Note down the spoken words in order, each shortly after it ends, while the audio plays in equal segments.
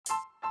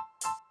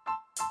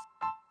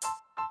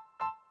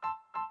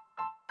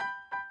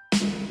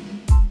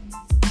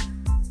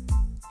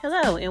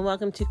Hello, and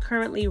welcome to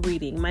Currently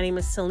Reading. My name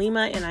is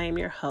Saleama, and I am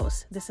your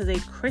host. This is a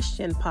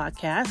Christian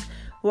podcast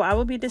where I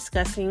will be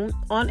discussing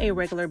on a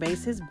regular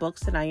basis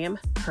books that I am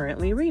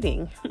currently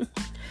reading.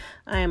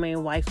 I am a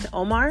wife to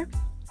Omar.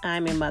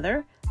 I'm a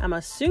mother. I'm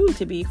a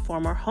soon-to-be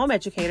former home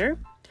educator.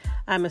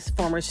 I'm a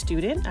former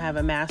student. I have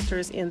a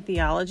master's in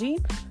theology,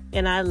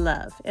 and I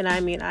love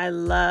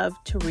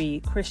to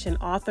read Christian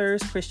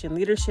authors, Christian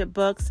leadership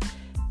books,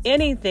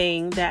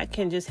 anything that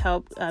can just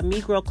help me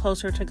grow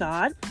closer to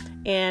God.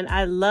 And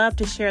I love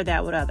to share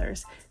that with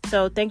others.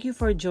 So thank you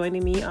for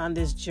joining me on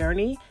this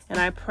journey. And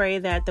I pray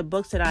that the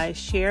books that I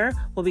share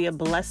will be a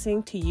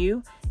blessing to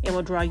you and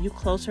will draw you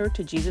closer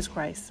to Jesus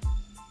Christ.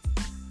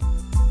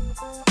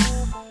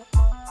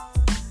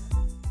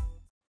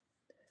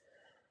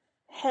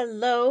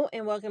 Hello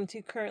and welcome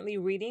to Currently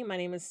Reading. My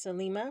name is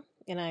Saleama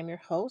and I'm your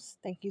host.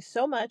 Thank you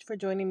so much for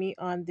joining me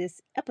on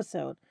this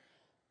episode.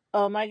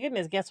 Oh my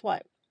goodness, guess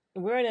what?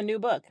 We're in a new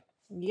book.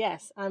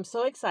 Yes, I'm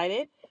so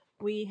excited.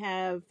 We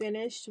have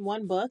finished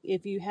one book.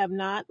 If you have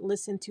not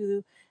listened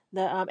to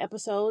the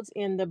episodes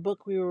in the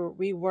book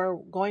we were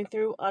going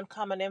through,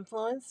 Uncommon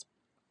Influence,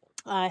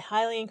 I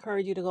highly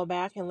encourage you to go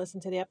back and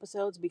listen to the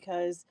episodes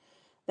because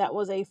that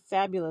was a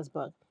fabulous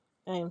book.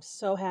 I am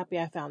so happy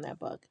I found that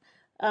book.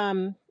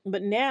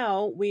 But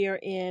now we are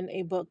in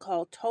a book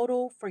called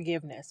Total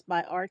Forgiveness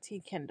by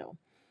R.T. Kendall.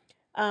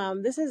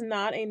 This is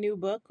not a new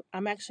book.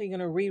 I'm actually going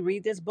to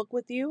reread this book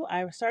with you.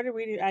 I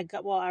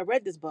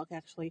read this book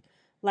actually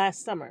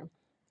last summer,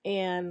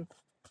 and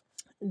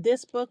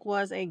this book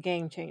was a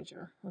game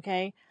changer,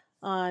 okay,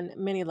 on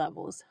many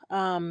levels.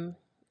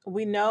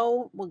 We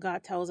know what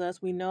God tells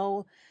us. We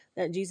know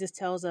that Jesus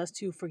tells us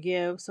to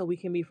forgive so we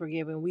can be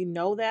forgiven. We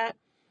know that,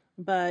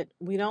 but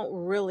we don't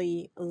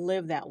really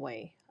live that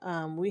way.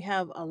 We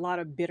have a lot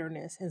of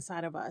bitterness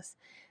inside of us.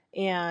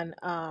 And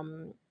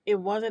it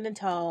wasn't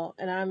until,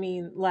 and I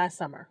mean last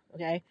summer,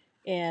 okay?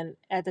 And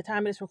at the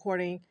time of this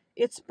recording,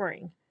 it's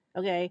spring,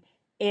 okay?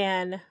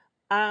 And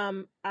I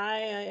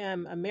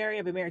am married.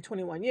 I've been married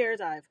 21 years.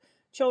 I have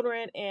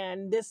children.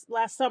 And this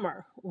last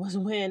summer was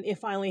when it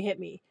finally hit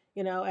me,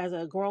 as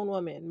a grown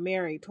woman,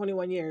 married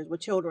 21 years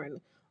with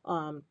children.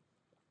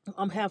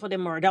 Half of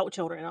them are adult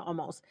children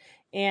almost.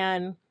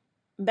 And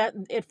that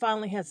it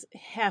finally has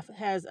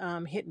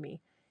hit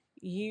me.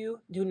 You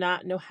do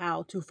not know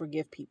how to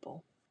forgive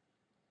people.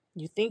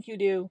 You think you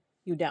do,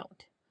 you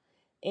don't.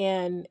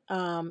 And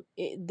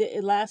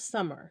last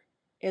summer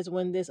is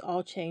when this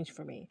all changed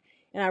for me.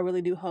 And I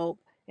really do hope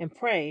and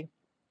pray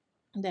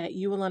that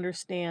you will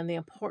understand the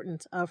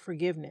importance of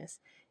forgiveness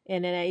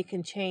and that it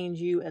can change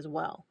you as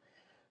well.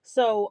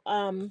 So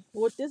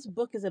what this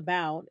book is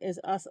about is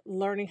us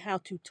learning how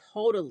to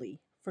totally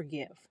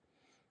forgive.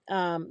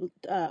 How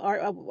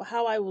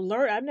I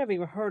learned, I've never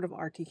even heard of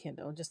R.T.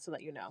 Kendall, just to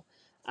let you know.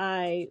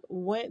 I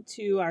went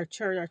to our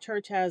church. Our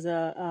church has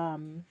a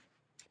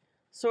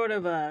sort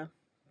of a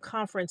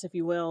conference, if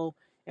you will,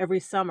 every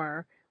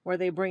summer where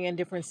they bring in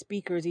different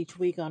speakers each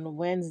week on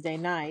Wednesday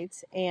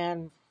nights.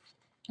 And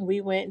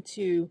we went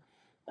to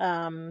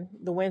the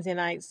Wednesday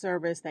night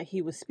service that he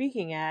was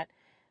speaking at.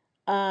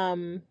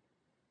 And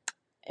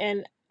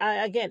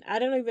I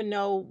don't even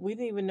know, we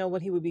didn't even know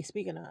what he would be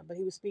speaking on, but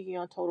he was speaking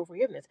on total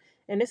forgiveness.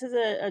 And this is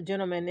a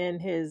gentleman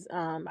in his,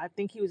 I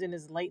think he was in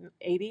his late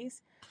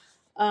 80s.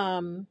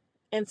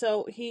 And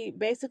so he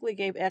basically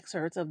gave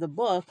excerpts of the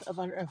book of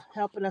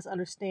helping us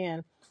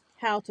understand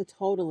how to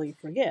totally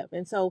forgive.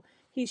 And so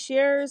he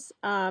shares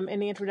in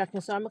the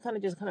introduction. So I'm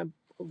kind of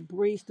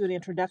breeze through the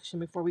introduction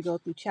before we go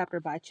through chapter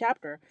by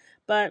chapter.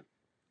 But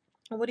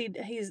what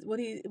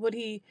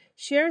he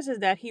shares is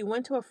that he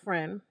went to a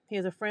friend. He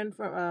has a friend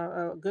from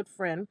a good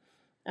friend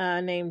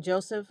named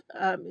Joseph's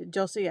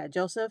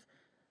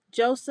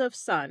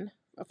son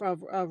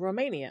from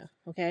Romania.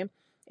 Okay.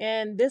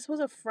 And this was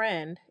a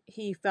friend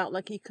he felt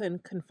like he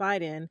couldn't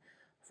confide in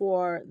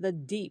for the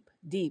deep,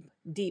 deep,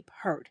 deep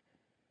hurt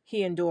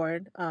he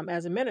endured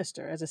as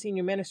a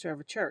senior minister of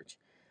a church.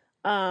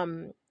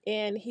 And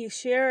he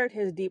shared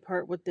his deep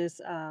hurt with this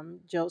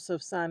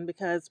Joseph's son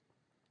because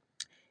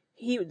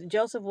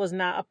Joseph was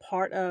not a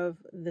part of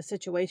the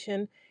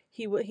situation.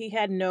 He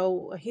didn't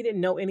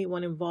know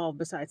anyone involved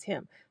besides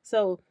him.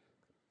 So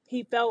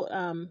he felt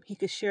he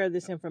could share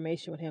this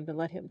information with him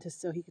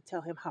so he could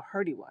tell him how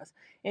hurt he was.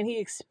 And he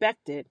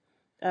expected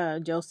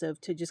Joseph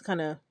to just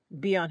kind of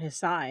be on his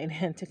side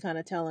and to kind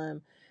of tell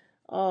him,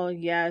 oh,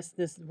 yes,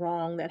 this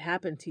wrong that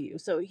happened to you.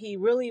 So he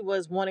really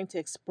was wanting to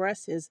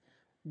express his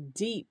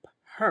deep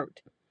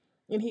hurt.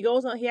 And he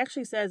goes on, he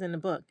actually says in the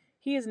book,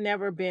 he has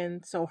never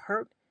been so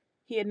hurt.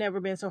 He had never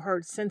been so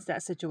hurt since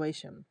that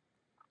situation.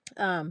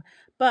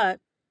 But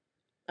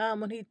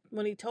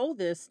when he told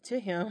this to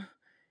him,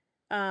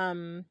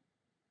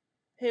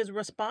 Joseph's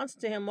response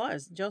to him,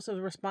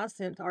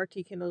 to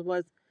R.T. Kendall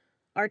was,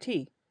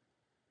 R.T.,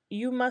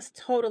 you must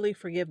totally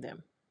forgive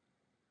them.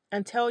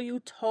 Until you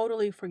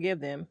totally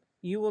forgive them,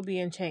 you will be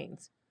in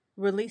chains.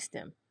 Release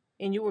them,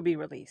 and you will be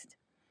released.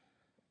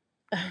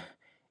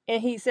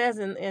 And he says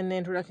in the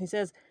introduction, he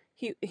says,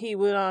 he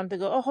went on to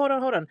go, oh, hold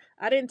on,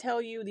 I didn't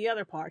tell you the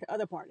other part,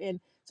 and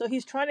so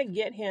he's trying to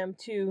get him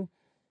to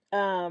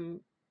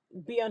um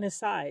be on his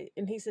side,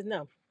 and he says,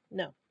 no,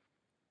 no,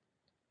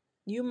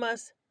 you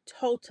must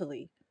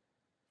totally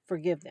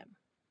forgive them.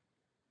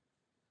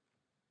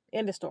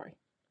 End of story.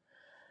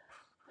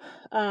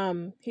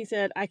 He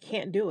said, I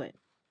can't do it.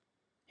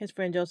 His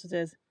friend Joseph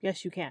says,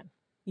 yes, you can.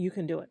 You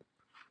can do it.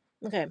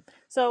 Okay.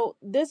 So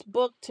this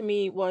book to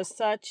me was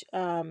such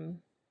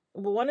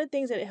one of the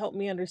things that it helped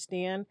me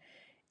understand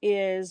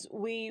is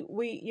we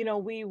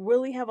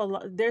really have a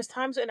lot. There's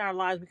times in our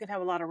lives we can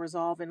have a lot of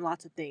resolve in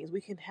lots of things.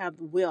 We can have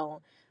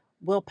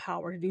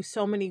willpower to do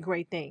so many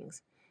great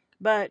things.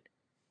 But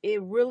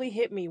it really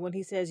hit me when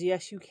he says,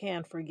 yes, you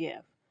can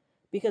forgive.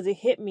 Because it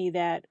hit me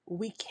that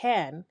we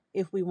can,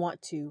 if we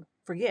want to,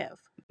 forgive.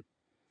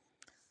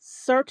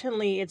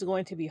 Certainly it's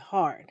going to be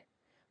hard,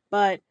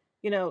 but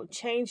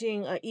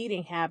changing a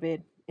eating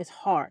habit is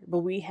hard, but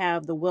we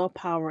have the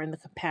willpower and the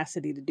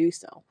capacity to do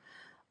so.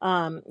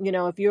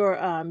 If you're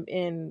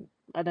in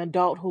an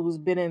adult who's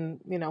been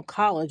in,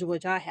 college,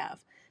 which I have,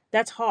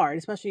 that's hard,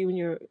 especially when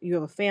you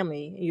have a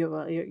family, you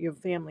have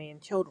family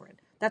and children.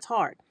 That's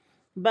hard.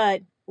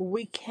 But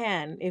we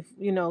can, if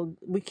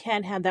we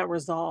can have that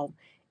resolve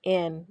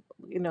and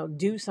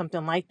do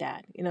something like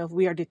that. If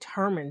we are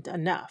determined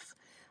enough.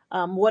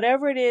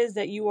 Whatever it is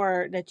that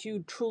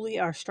you truly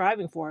are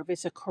striving for, if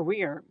it's a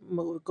career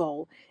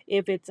goal,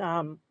 if it's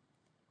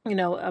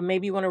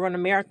maybe you want to run a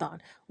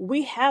marathon,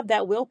 we have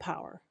that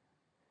willpower.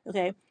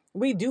 Okay.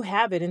 We do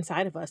have it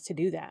inside of us to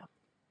do that.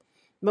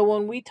 But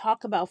when we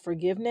talk about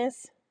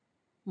forgiveness,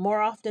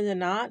 more often than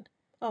not,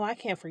 oh, I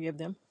can't forgive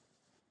them.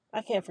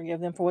 I can't forgive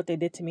them for what they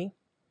did to me.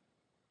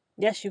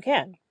 Yes, you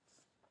can.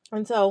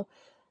 And so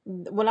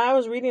when I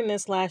was reading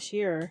this last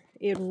year,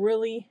 it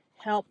really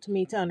helped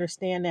me to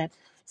understand that,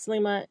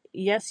 Saleema,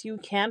 yes, you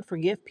can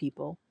forgive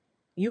people.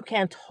 You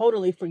can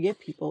totally forgive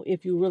people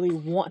if you really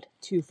want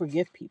to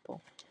forgive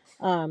people.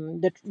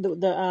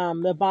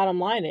 The bottom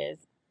line is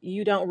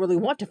you don't really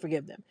want to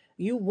forgive them.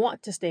 You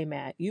want to stay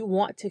mad. You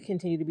want to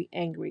continue to be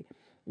angry.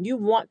 You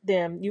want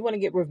them. You want to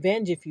get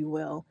revenge, if you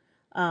will,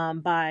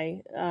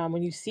 by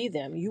when you see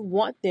them. You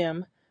want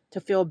them to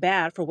feel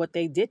bad for what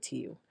they did to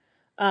you.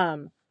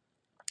 Um,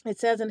 he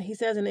says in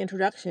the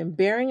introduction,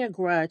 bearing a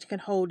grudge can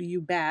hold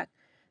you back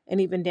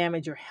and even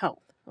damage your health.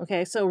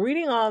 Okay, so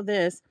reading all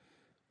this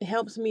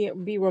helps me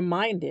be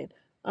reminded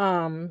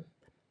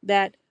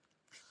that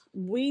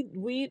we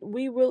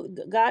will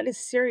God is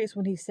serious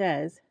when he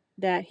says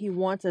that he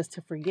wants us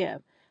to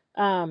forgive.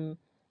 Um,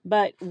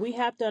 but we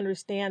have to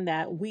understand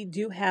that we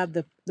do have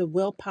the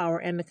willpower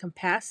and the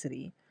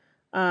capacity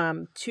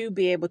to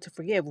be able to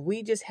forgive.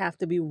 We just have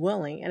to be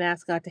willing and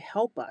ask God to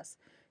help us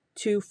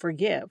to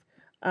forgive.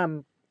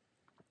 Um,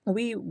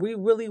 we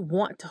really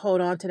want to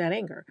hold on to that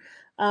anger.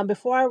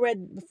 Before I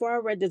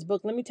read this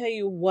book, let me tell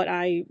you what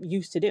I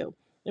used to do.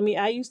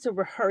 I used to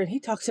rehearse. He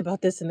talks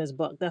about this in his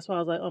book. That's why I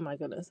was like, oh my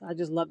goodness, I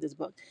just love this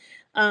book.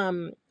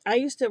 I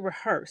used to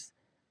rehearse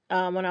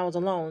when I was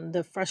alone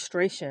the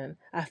frustration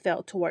I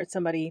felt towards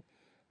somebody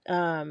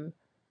um,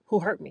 who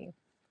hurt me.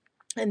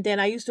 And then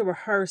I used to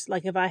rehearse,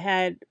 like if I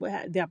had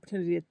the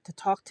opportunity to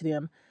talk to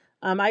them,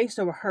 I used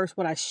to rehearse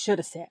what I should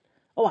have said.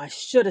 Oh, I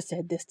should have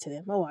said this to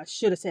them. Oh, I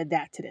should have said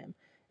that to them.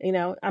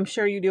 I'm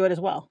sure you do it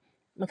as well.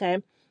 Okay.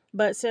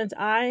 But since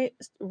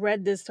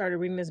started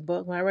reading this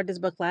book, when I read this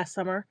book last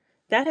summer,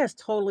 that has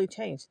totally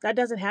changed. That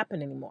doesn't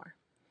happen anymore.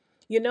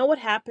 You know what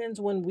happens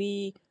when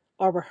we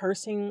are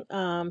rehearsing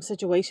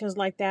situations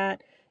like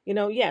that?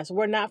 Yes,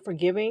 we're not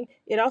forgiving.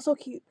 It also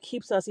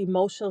keeps us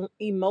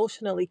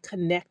emotionally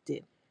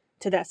connected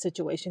to that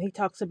situation. He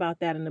talks about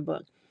that in the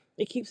book.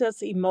 It keeps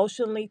us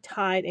emotionally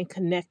tied and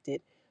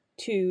connected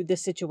to the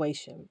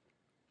situation.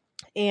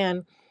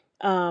 And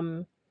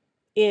um,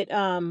 it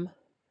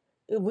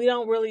we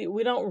don't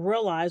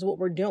realize what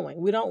we're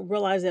doing. We don't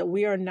realize that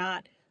we are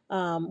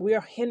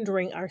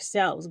hindering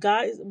ourselves.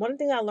 One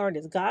thing I learned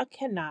is God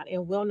cannot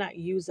and will not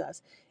use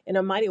us in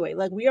a mighty way.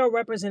 Like we are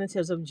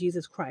representatives of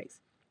Jesus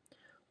Christ.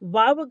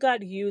 Why would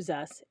God use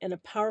us in a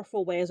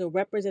powerful way as a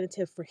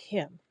representative for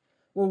him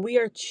when we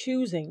are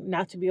choosing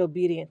not to be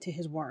obedient to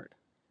his word?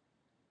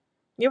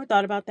 You ever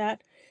thought about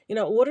that?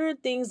 What are the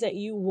things that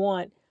you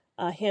want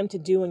him to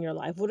do in your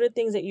life? What are the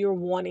things that you're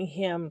wanting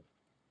him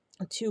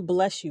to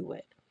bless you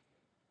with?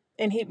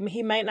 And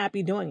he might not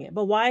be doing it,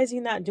 but why is he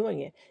not doing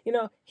it?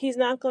 He's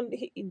not going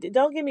to,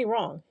 don't get me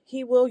wrong,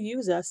 he will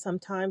use us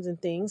sometimes in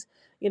things,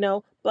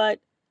 but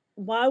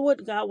why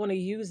would God want to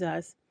use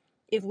us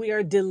if we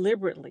are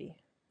deliberately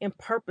and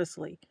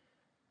purposely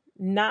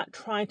not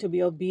trying to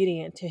be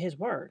obedient to his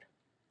word?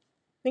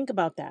 Think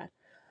about that.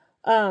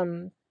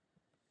 um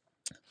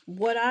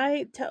one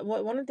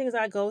of the things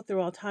I go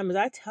through all the time is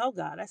I tell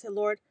God, I say,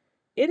 Lord,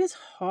 it is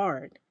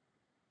hard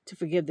to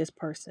forgive this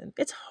person.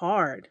 It's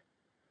hard.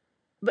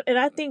 And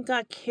I think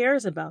God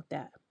cares about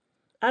that.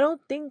 I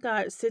don't think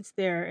God sits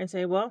there and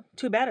say, well,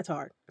 too bad it's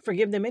hard.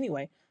 Forgive them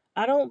anyway.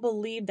 I don't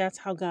believe that's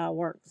how God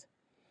works.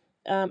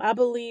 I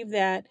believe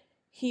that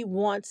he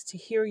wants to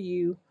hear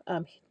you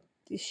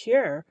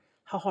share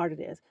how hard it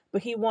is.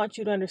 But he wants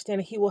you to understand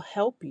that he will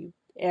help you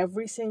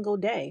every single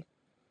day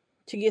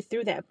to get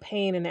through that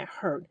pain and that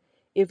hurt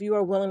if you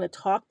are willing to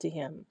talk to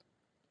him,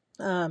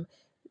 um,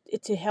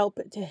 to help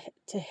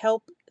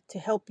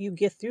you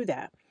get through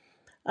that.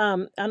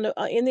 In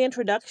the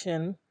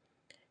introduction,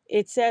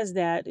 it says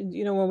that,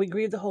 when we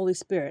grieve the Holy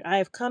Spirit, I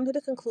have come to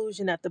the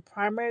conclusion that the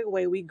primary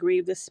way we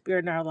grieve the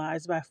Spirit in our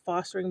lives is by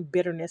fostering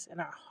bitterness in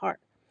our heart.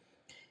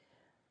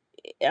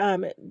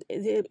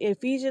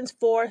 Ephesians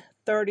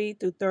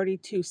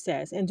 4:30-32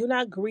 says, and do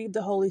not grieve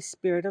the Holy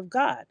Spirit of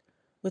God,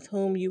 with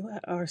whom you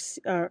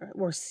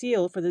were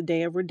sealed for the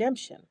day of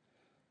redemption.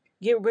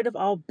 Get rid of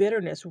all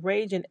bitterness,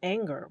 rage, and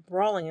anger,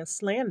 brawling, and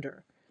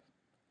slander.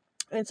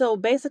 And so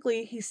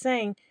basically, he's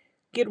saying,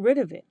 get rid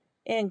of it.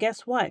 And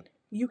guess what?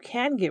 You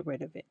can get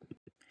rid of it.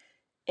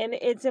 And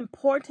it's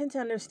important to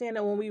understand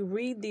that when we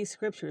read these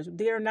scriptures,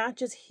 they are not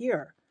just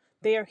here.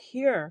 They are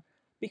here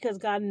because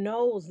God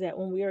knows that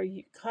when we are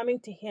coming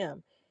to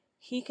him,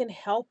 he can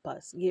help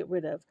us get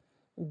rid of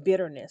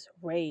bitterness,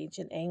 rage,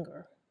 and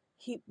anger.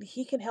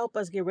 He can help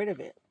us get rid of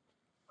it.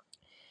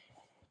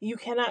 You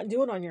cannot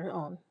do it on your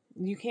own.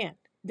 You can't.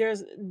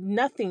 There's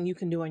nothing you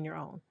can do on your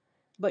own.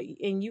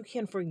 And you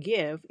can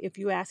forgive if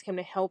you ask him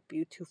to help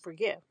you to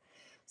forgive.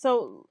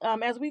 So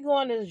as we go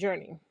on this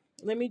journey,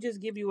 let me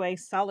just give you a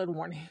solid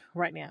warning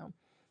right now.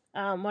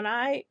 When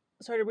I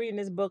started reading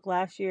this book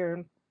last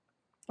year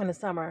in the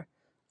summer,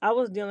 I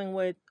was dealing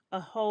with a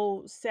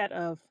whole set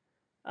of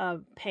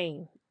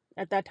pain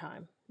at that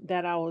time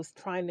that I was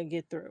trying to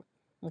get through.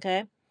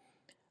 Okay.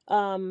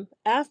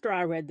 After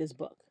I read this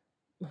book,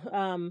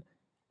 there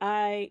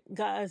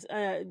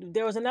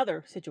was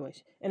another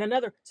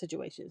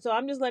situation. So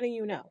I'm just letting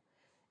you know,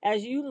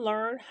 as you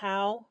learn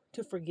how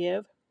to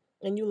forgive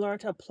and you learn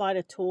to apply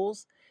the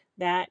tools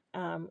that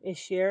is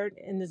shared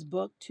in this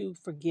book to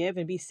forgive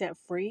and be set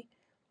free,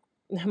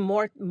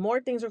 more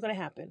things are going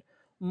to happen.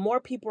 More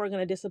people are going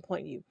to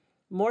disappoint you.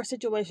 More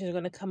situations are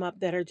going to come up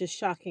that are just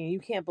shocking.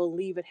 You can't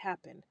believe it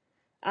happened.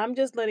 I'm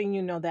just letting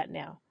you know that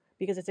now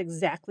because it's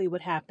exactly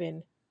what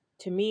happened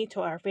to me,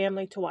 to our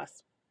family, to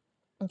us.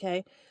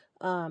 Okay.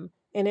 And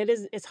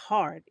it's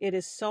hard. It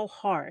is so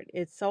hard.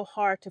 It's so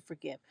hard to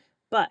forgive.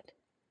 But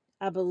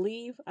I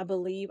believe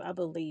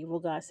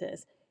what God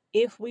says.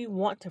 If we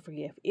want to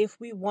forgive, if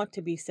we want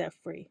to be set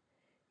free,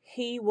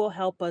 he will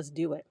help us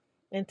do it.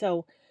 And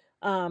so,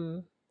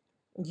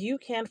 you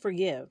can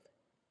forgive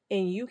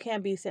and you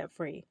can be set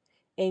free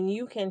and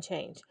you can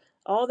change.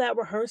 All that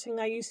rehearsing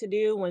I used to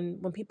do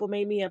when people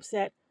made me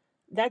upset,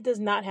 that does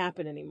not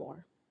happen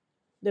anymore.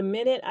 The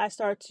minute I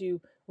start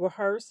to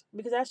rehearse,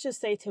 because that's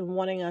just Satan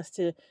wanting us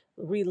to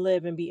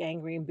relive and be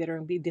angry and bitter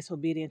and be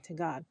disobedient to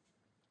God.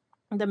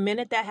 The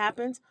minute that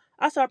happens,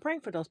 I start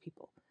praying for those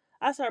people.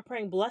 I start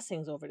praying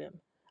blessings over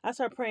them. I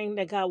start praying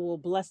that God will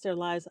bless their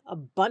lives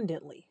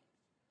abundantly.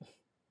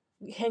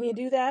 Can you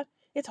do that?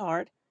 It's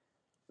hard.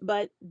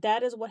 But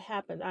that is what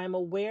happens. I am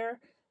aware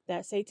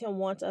that Satan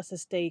wants us to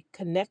stay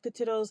connected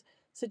to those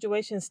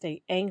situations,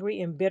 stay angry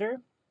and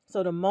bitter.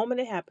 So the moment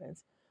it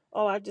happens,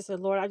 I just said,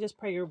 Lord, I just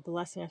pray your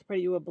blessing. I pray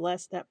you will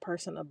bless that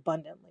person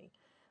abundantly.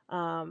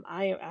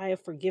 I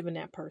have forgiven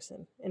that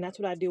person. And that's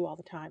what I do all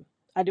the time.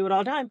 I do it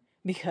all the time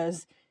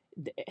because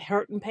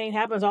hurt and pain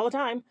happens all the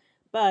time.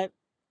 But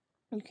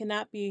you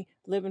cannot be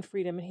living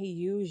freedom and he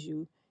use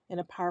you in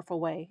a powerful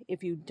way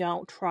if you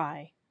don't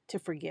try to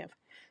forgive.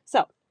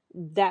 So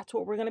that's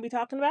what we're going to be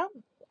talking about.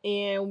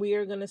 And we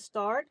are going to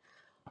start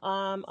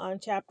on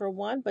chapter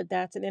 1, but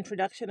that's an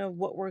introduction of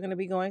what we're going to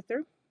be going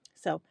through.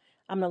 So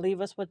I'm going to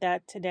leave us with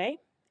that today,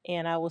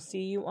 and I will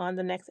see you on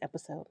the next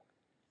episode.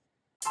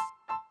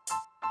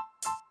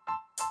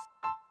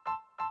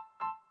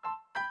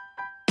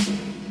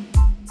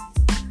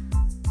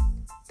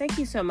 Thank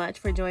you so much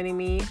for joining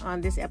me on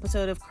this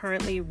episode of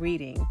Currently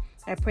Reading.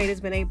 I pray it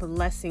has been a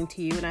blessing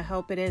to you, and I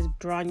hope it has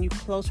drawn you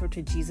closer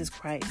to Jesus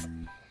Christ.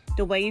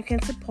 The way you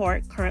can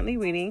support Currently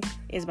Reading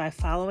is by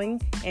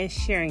following and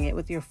sharing it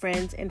with your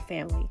friends and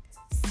family.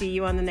 See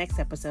you on the next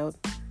episode.